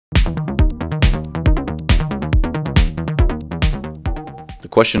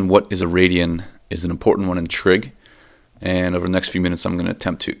question, what is a radian, is an important one in trig, and over the next few minutes I'm going to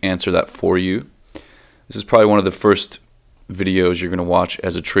attempt to answer that for you. This is probably one of the first videos you're going to watch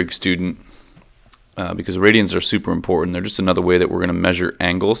as a trig student because radians are super important. They're just another way that we're going to measure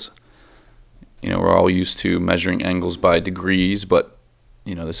angles. We're all used to measuring angles by degrees, but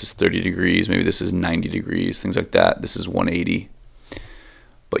this is 30 degrees, maybe this is 90 degrees, things like that. This is 180.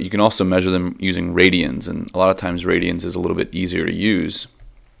 But you can also measure them using radians, and a lot of times radians is a little bit easier to use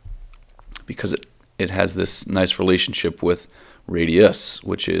because it has this nice relationship with radius,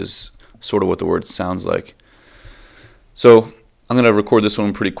 which is sort of what the word sounds like. So I'm going to record this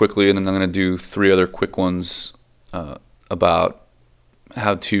one pretty quickly, and then I'm going to do 3 other quick ones about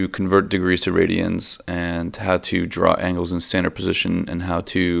how to convert degrees to radians and how to draw angles in standard position and how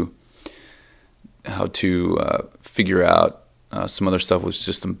to figure out some other stuff with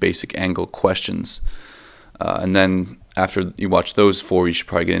just some basic angle questions. And then after you watch those 4, you should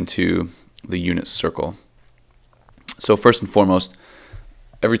probably get into the unit circle. So first and foremost,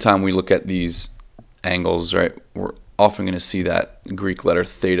 every time we look at these angles, right, we're often going to see that Greek letter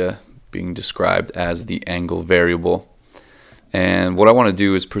theta being described as the angle variable. And what I want to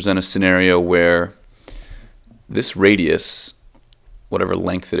do is present a scenario where this radius, whatever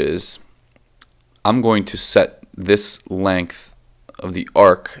length it is, I'm going to set this length of the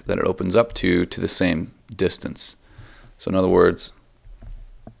arc that it opens up to the same distance. So in other words,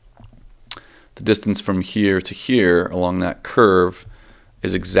 the distance from here to here along that curve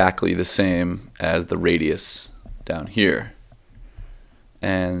is exactly the same as the radius down here.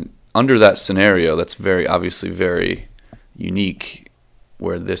 And under that scenario, that's obviously very unique,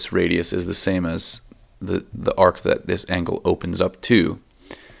 where this radius is the same as the arc that this angle opens up to.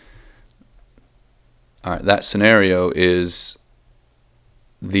 Alright, that scenario is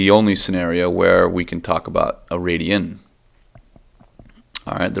the only scenario where we can talk about a radian.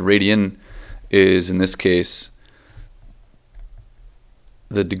 Alright, the radian is, in this case,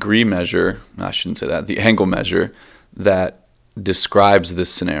 the degree measure, I shouldn't say that, the angle measure that describes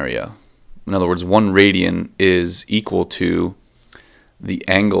this scenario. In other words, 1 radian is equal to the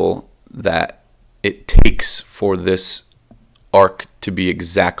angle that it takes for this arc to be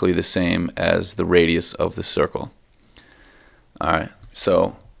exactly the same as the radius of the circle. Alright,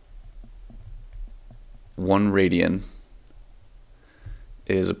 so 1 radian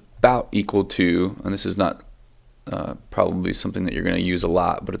is about equal to, and this is not probably something that you're going to use a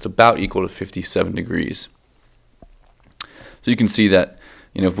lot, but it's about equal to 57 degrees. So you can see that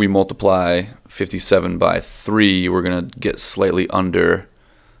if we multiply 57 by 3, we're going to get slightly under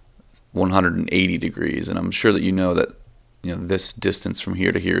 180 degrees. And I'm sure that you know that this distance from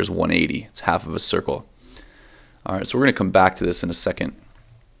here to here is 180. It's half of a circle. All right, so we're going to come back to this in a second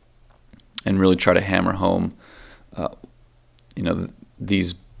and really try to hammer home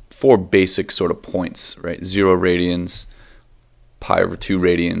these 4 basic sort of points, right? 0 radians, pi over 2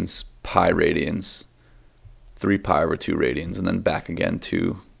 radians, pi radians, 3 pi over 2 radians, and then back again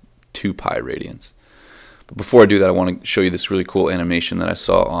to 2 pi radians. But before I do that, I want to show you this really cool animation that I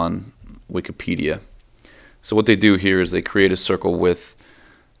saw on Wikipedia. So what they do here is they create a circle with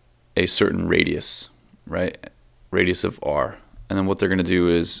a certain radius, right? Radius of r. And then what they're going to do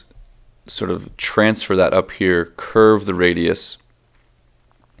is sort of transfer that up here, curve the radius,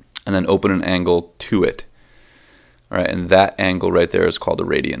 and then open an angle to it. All right, and that angle right there is called a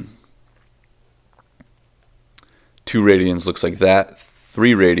radian. 2 radians looks like that.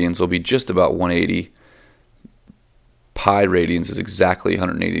 3 radians will be just about 180. Pi radians is exactly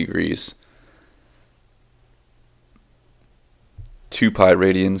 180 degrees. 2 pi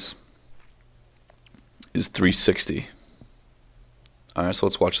radians is 360. Alright, so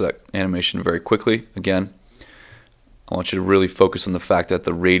let's watch that animation very quickly. Again, I want you to really focus on the fact that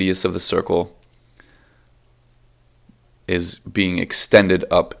the radius of the circle is being extended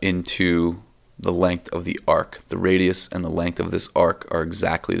up into the length of the arc. The radius and the length of this arc are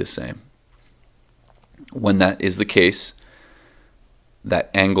exactly the same. When that is the case, that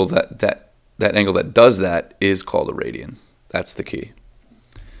angle that angle that does that is called a radian. That's the key.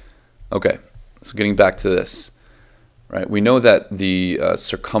 Okay, so getting back to this, right? We know that the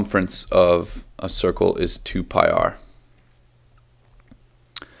circumference of a circle is 2 pi r.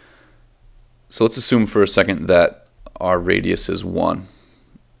 So let's assume for a second that our radius is 1.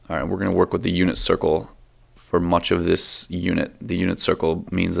 All right, we're going to work with the unit circle for much of this unit. The unit circle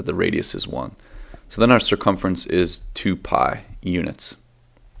means that the radius is 1. So then our circumference is 2 pi units,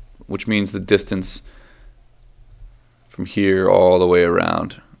 which means the distance from here all the way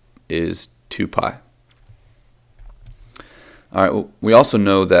around is 2 pi. All right, well, we also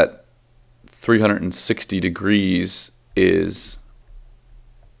know that 360 degrees is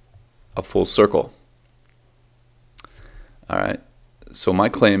a full circle. All right, so my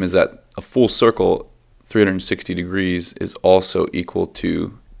claim is that a full circle, 360 degrees, is also equal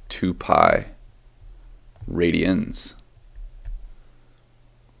to 2 pi radians.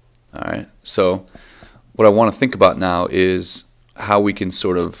 All right, so what I want to think about now is how we can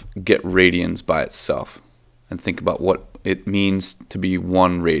sort of get radians by itself and think about what it means to be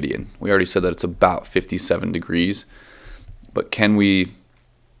 1 radian. We already said that it's about 57 degrees, but can we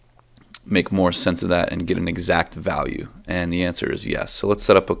make more sense of that and get an exact value? And the answer is yes. So let's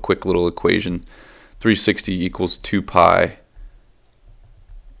set up a quick little equation. 360 equals 2 pi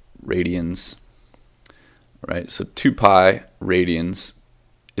radians, right? So 2 pi radians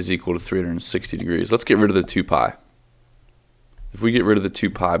is equal to 360 degrees. Let's get rid of the 2 pi. If we get rid of the 2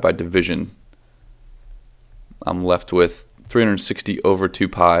 pi by division, I'm left with 360 over 2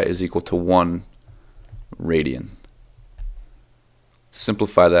 pi is equal to 1 radian.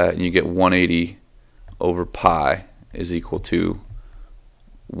 Simplify that and you get 180 over pi is equal to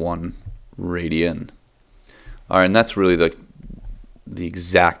 1 radian. All right, and that's really the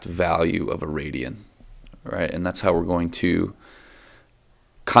exact value of a radian, right? And that's how we're going to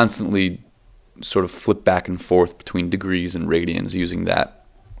constantly sort of flip back and forth between degrees and radians using that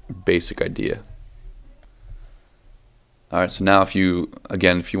basic idea. All right, so now if you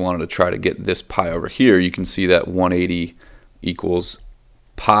wanted to try to get this pi over here, you can see that 180 equals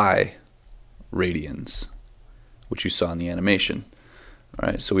pi radians, which you saw in the animation. All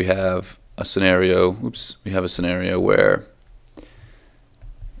right, so we have a scenario, where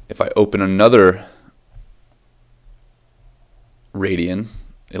if I open another radian,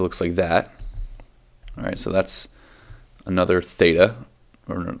 it looks like that. All right, so that's another theta,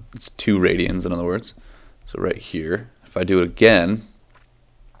 or it's 2 radians in other words. So right here, if I do it again,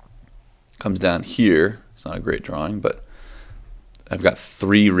 it comes down here. It's not a great drawing, but I've got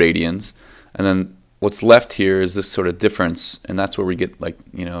 3 radians, and then what's left here is this sort of difference, and that's where we get, like,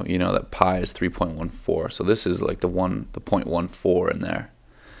 you know that pi is 3.14. So this is like the 0.14 in there,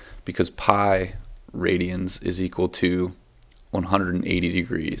 because pi radians is equal to 180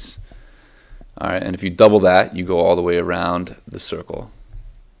 degrees. All right, and if you double that, you go all the way around the circle.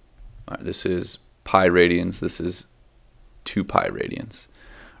 All right, this is pi radians, this is 2 pi radians.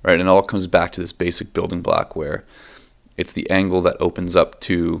 All right, and it all comes back to this basic building block where it's the angle that opens up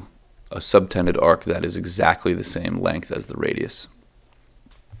to a subtended arc that is exactly the same length as the radius.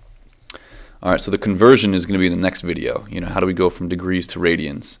 All right, so the conversion is going to be in the next video. How do we go from degrees to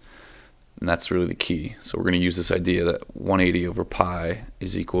radians? And that's really the key. So we're going to use this idea that 180 over pi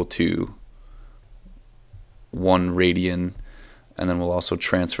is equal to 1 radian, and then we'll also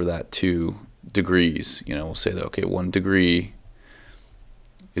transfer that to degrees. We'll say that, okay, 1 degree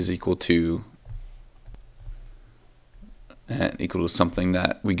is equal to something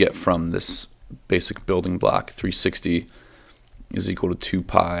that we get from this basic building block. 360 is equal to 2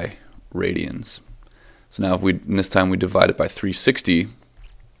 pi radians. So now in this time we divide it by 360,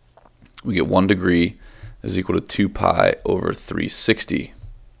 we get 1 degree is equal to 2 pi over 360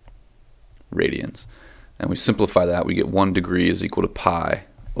 radians. And we simplify that, we get 1 degree is equal to pi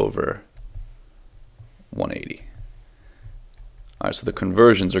over 180. All right, so the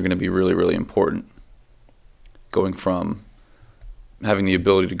conversions are going to be really, really important. Having the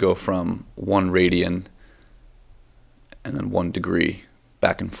ability to go from 1 radian and then 1 degree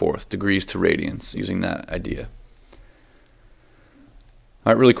back and forth, degrees to radians, using that idea.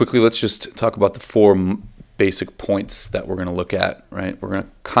 All right, really quickly, let's just talk about the 4 basic points that we're going to look at, right? We're going to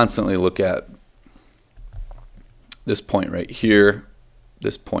constantly look at this point right here,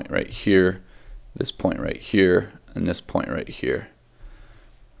 this point right here, this point right here, and this point right here.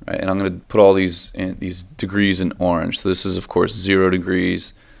 Right, and I'm going to put all these degrees in orange. So this is, of course, 0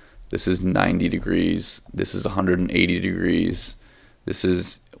 degrees. This is 90 degrees. This is 180 degrees. This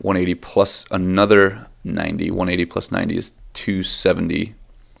is 180 plus another 90. 180 plus 90 is 270.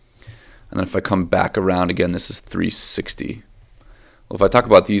 And then if I come back around again, this is 360. Well, if I talk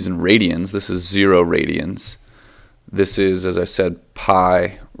about these in radians, this is 0 radians. This is, as I said,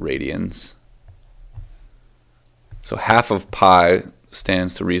 pi radians. So half of pi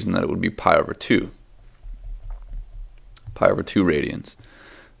stands to reason that it would be pi over 2. Pi over 2 radians.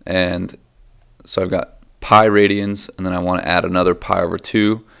 And so I've got pi radians, and then I want to add another pi over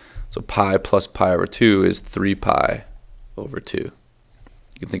 2. So pi plus pi over 2 is 3 pi over 2. You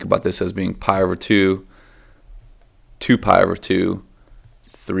can think about this as being pi over 2, 2 pi over 2,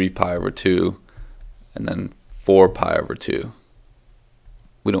 3 pi over 2, and then 4 pi over 2.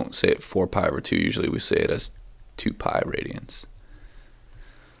 We don't say it 4 pi over 2, usually we say it as 2 pi radians.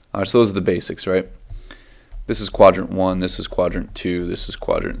 All right, so those are the basics, right? This is quadrant 1, this is quadrant 2, this is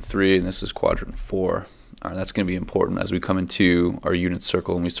quadrant 3, and this is quadrant 4. That's going to be important as we come into our unit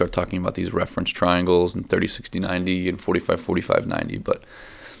circle and we start talking about these reference triangles and 30, 60, 90 and 45, 45, 90. But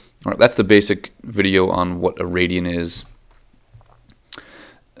that's the basic video on what a radian is.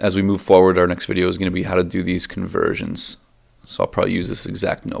 As we move forward, our next video is going to be how to do these conversions. So I'll probably use this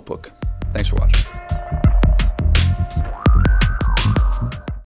exact notebook. Thanks for watching.